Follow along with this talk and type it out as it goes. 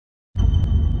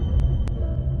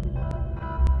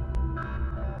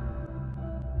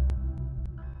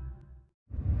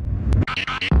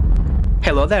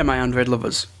Hello there, my Android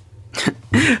lovers.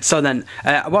 So then,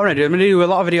 what I'm going to do a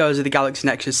lot of videos of the Galaxy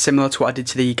Nexus similar to what I did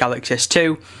to the Galaxy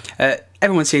S2.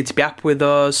 Everyone seems to be happy with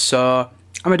those, so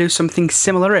I'm going to do something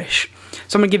similar-ish.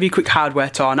 So I'm going to give you a quick hardware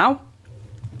tour now.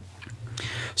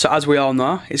 So as we all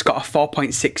know, it's got a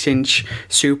 4.6 inch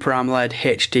Super AMOLED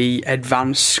HD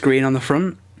advanced screen on the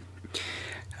front.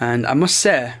 And I must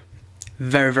say,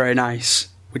 very, very nice,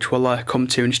 which we'll come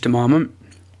to in just a moment.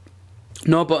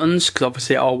 No buttons, because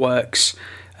obviously it all works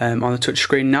on the touch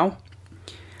screen now.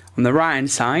 On the right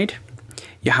hand side,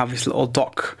 you have this little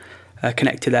dock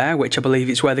connector there, which I believe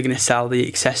is where they're going to sell the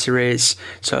accessories.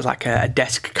 So it's like a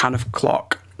desk kind of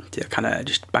clock. You kind of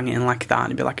just bang it in like that, and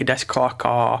it'd be like a desk clock,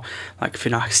 or like if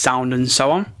you know sound and so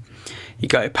on. You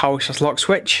got a power lock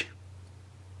switch.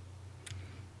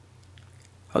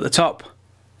 At the top,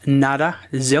 nada,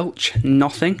 zilch,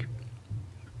 nothing.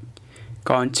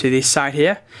 Going to this side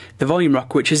here, the volume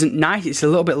rocker, which isn't nice. It's a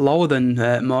little bit lower than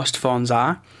most phones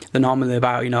are. They're normally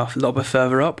about, a little bit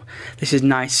further up. This is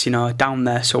nice, down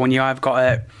there. So when you have got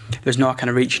it, there's no kind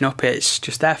of reaching up. It's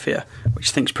just there for you, which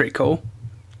I think's pretty cool.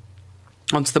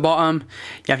 Onto the bottom,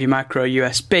 you have your micro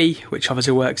USB, which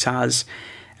obviously works as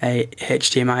a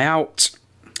HDMI out.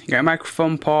 You got a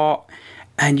microphone port,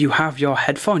 and you have your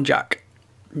headphone jack.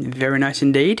 Very nice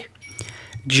indeed.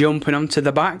 Jumping onto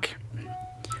the back.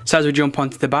 So as we jump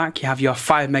onto the back, you have your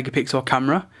 5 megapixel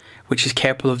camera, which is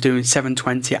capable of doing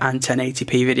 720 and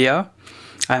 1080p video.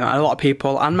 A lot of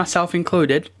people, and myself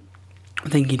included, are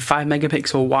thinking 5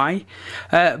 megapixel, why?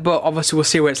 But obviously we'll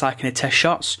see what it's like in the test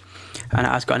shots. And it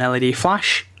has got an LED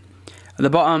flash. At the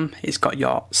bottom, it's got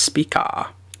your speaker.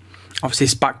 Obviously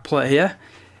this back plate here,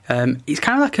 it's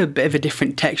kind of like a bit of a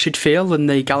different textured feel than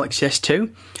the Galaxy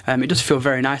S2. It does feel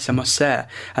very nice, I must say.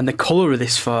 And the colour of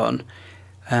this phone,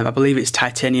 I believe it's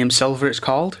titanium silver it's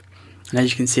called. And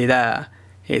as you can see there,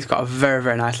 it's got a very,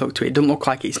 very nice look to it. It doesn't look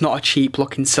like it's not a cheap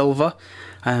looking silver.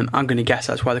 I'm going to guess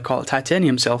that's why they call it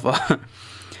titanium silver.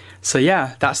 So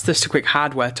yeah, that's just a quick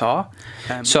hardware tour.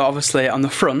 So obviously on the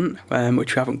front,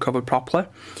 which we haven't covered properly,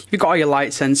 you've got all your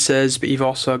light sensors, but you've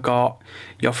also got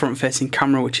your front facing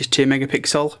camera, which is 2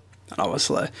 megapixel. And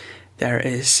obviously there it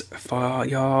is for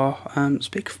your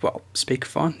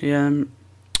speakerphone, your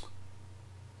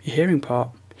hearing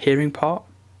port,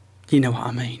 you know what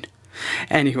I mean.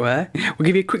 Anyway, we'll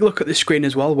give you a quick look at the screen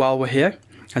as well while we're here.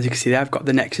 As you can see there, I've got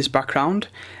the Nexus background,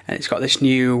 and it's got this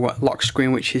new lock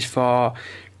screen, which is for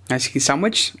as you can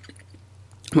sandwich.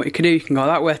 What you can do, you can go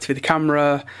that way to the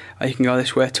camera, or you can go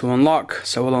this way to unlock.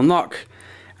 So we'll unlock,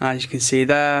 and as you can see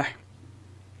there,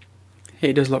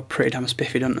 it does look pretty damn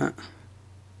spiffy, doesn't it?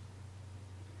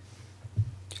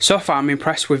 So far I'm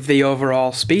impressed with the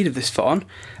overall speed of this phone.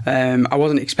 I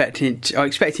wasn't expecting it, I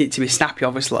expected it to be snappy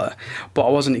obviously, but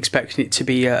I wasn't expecting it to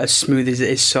be as smooth as it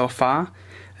is so far.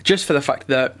 Just for the fact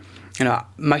that,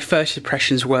 my first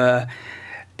impressions were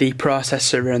the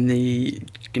processor and the,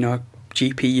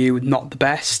 GPU not the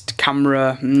best,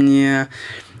 camera, yeah,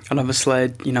 and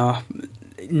obviously, no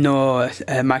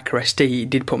micro SD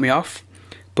did put me off.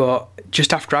 But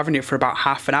just after having it for about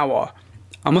half an hour,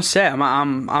 I must say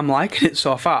I'm liking it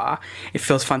so far. It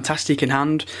feels fantastic in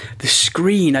hand. The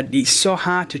screen, it's so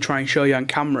hard to try and show you on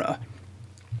camera,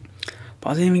 but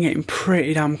I was even getting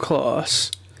pretty damn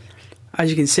close. As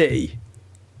you can see,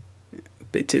 a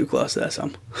bit too close there,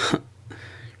 Sam.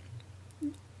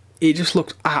 It just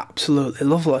looks absolutely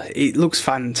lovely. It looks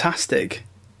fantastic.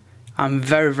 I'm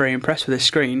very, very impressed with this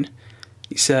screen.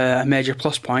 It's a major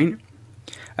plus point.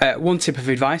 One tip of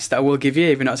advice that I will give you,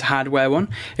 even though it's a hardware one,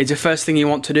 is the first thing you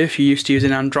want to do if you're used to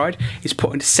using Android is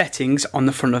put in settings on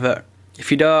the front of it. If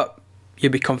you don't,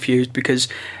 you'll be confused, because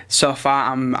so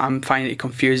far I'm finding it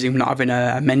confusing not having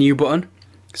a menu button.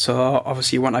 So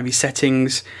obviously you want to have your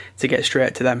settings to get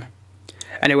straight to them.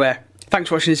 Anyway, thanks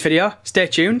for watching this video. Stay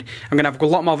tuned. I'm going to have a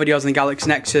lot more videos on the Galaxy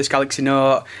Nexus, Galaxy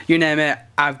Note, you name it,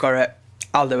 I've got it.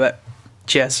 I'll do it.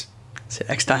 Cheers. See you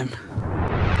next time.